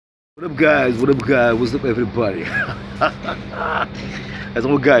What up guys, what up guys, what's up everybody? As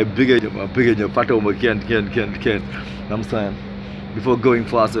my guy, bigger Fatoma Ken. I'm saying, before going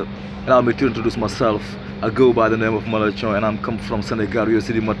faster, allow me to introduce myself. I go by the name of MALATHION and I'm come from Senegal, your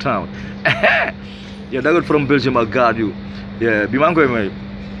city, my town. Yeah, that got from Belgium, I got you. Yeah, be my guy,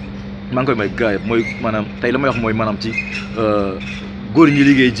 manam, tay lamay wax moy manam ci goor ñi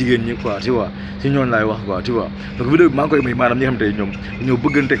liggéey jigéen ñi quoi tu vois ci ñoon lay wax quoi tu vois donc vidéo bi maa ngi koy may maanaam ñi nga xam te ñoom ñoo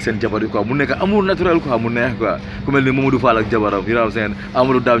bëggante ak seen jabar yi quoi mu nekk amour naturel quoi mu neex quoi ku mel ni Mamadou Fall ak jabaram you know what I'm saying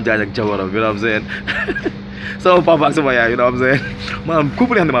Amadou Dame Diagne ak jabaram you know what I'm saying sama papa ak sama yaay you know what I'm saying maanaam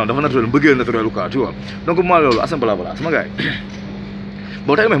couple yi xam ne maanaam dafa naturel bëggeel naturel quoi tu vois donc maa loolu assemblée voilà sama gars yi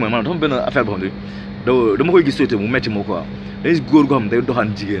boo tey may mooy maanaam dafa benn affaire boo xam ne dama koy gis société mu metti moo quoi dañuy góor goo xam ne day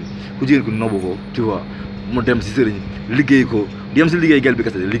doxaan jigéen ku jigéen ku nobu ko tu vois mu dem si sëriñ liggéey ko di am si liggéey gel bi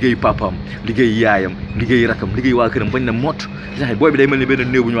kese liggéey papaam liggéey yaayam liggéey rakam liggéey waa këram bañ ne mott sax booy bi day mel ni benn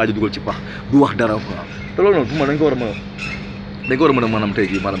néew bu ñu waaj a dugal ci pax du wax dara quoi te loolu noonu pour man dañ ko war a mën a maanaam tey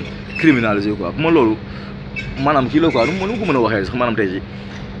jii maanaam criminaliser quoi pour man loolu maanaam kii la quoi nu mu ko mën a waxee sax maanaam tey jii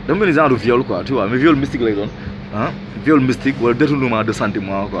dama mel ni genre viol quoi tu vois mais viol mystique lay doon viol mystique wala détournement de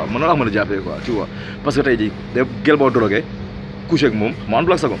sentiment quoi man noonu la mën a jàppee quoi tu vois parce que tey jii da gel boo drogué couché ak moom mu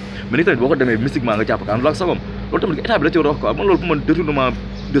àndul ak sagom mais ni tamit boo ko demee mystiquement nga jàpp ko àndul ak sagom loolu tamit état bi la ci war a wax quoi man loolu pour man détournement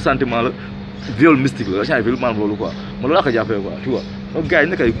de sentiment la viol mystique la change viol maanaam loolu quoi man loolu laa ko jàppee quoi tu vois donc gars yi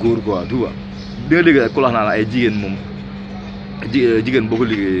nekk ay góor quoi tu vois di nga dégg ku wax naa la ay jigéen moom jigéen boo ko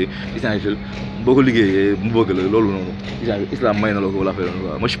liggéeyee isangil boo ko liggéeyee mu bëgg la loolu noonu islam may na la ko wala affaire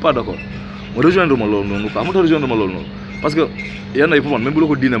quoi moi je suis pas d'accord ma rejoindre ma loolu noonu quoi ma tax rejoindre ma loolu noonu parce que yenn ay pour man même bu la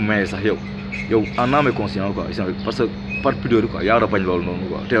ko diina maye sax yow en âme et conscience quoi parce que par pudeur quoi yaa war a bañ loolu noonu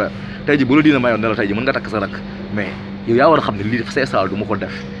quoi tey ji bu la diina mayoon ne la tey ji mën nga takk sa rak mais yow yaa war a xam ne lii c'est ça du ma ko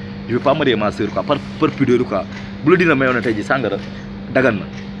def je vais pas marier ma sœur quoi par pudeur quoi bu la diina mayoon ne tey ji sàngara dagan na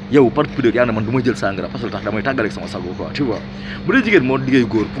yow par pudeur yaa ne man du ma jël sàngara parce que tax damay tàggaleeg sama sago quoi tu vois bu dee jigéen moo liggéey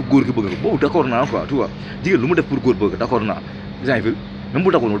góor pour góor ki bëgg ko boobu d'accord naa quoi tu vois jigéen lu mu def pour góor bëgg d'accord naa même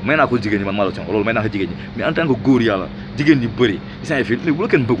bu taxul may naa ko jigéen ñi man MALATHION loolu may naa ko jigéen ñi mais en tant que góor yàlla jigéen ñi bëri isant fil mais bu la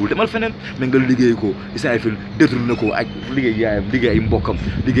kenn bëggul demal feneen mais nga liggéey ko isant fil détourné ko ak liggéey yaayam liggéey ay mbokkam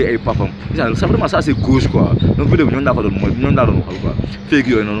liggéey ay papam isant ça vraiment ça c'est gauche quoi donc vidéo bi ñoom daa ko doon mooy ñoom daa doon waxal quoi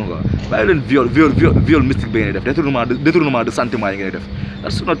féegi yooyu noonu quoi bàyyi leen viol mystique bi ngeen def détournement de sentiment yi ngeen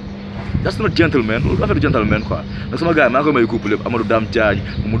def that's not gentleman loolu affaire gentleman quoi nag sama gars yi maa ngi koy may couple lépp Amadou Dame Diagne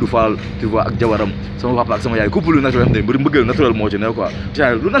Mamadou Fall tu vois ak jabaram sama papa ak sama yaay couple lu naturel xam ne mbëggeel naturel moo ci ne quoi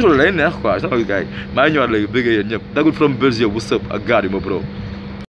lu naturel lay neex quoi sama gars yi maa ngi ñëwaat léegi bëggee yéen ñëpp dagul from Belgium what's up ak gars yi ma bro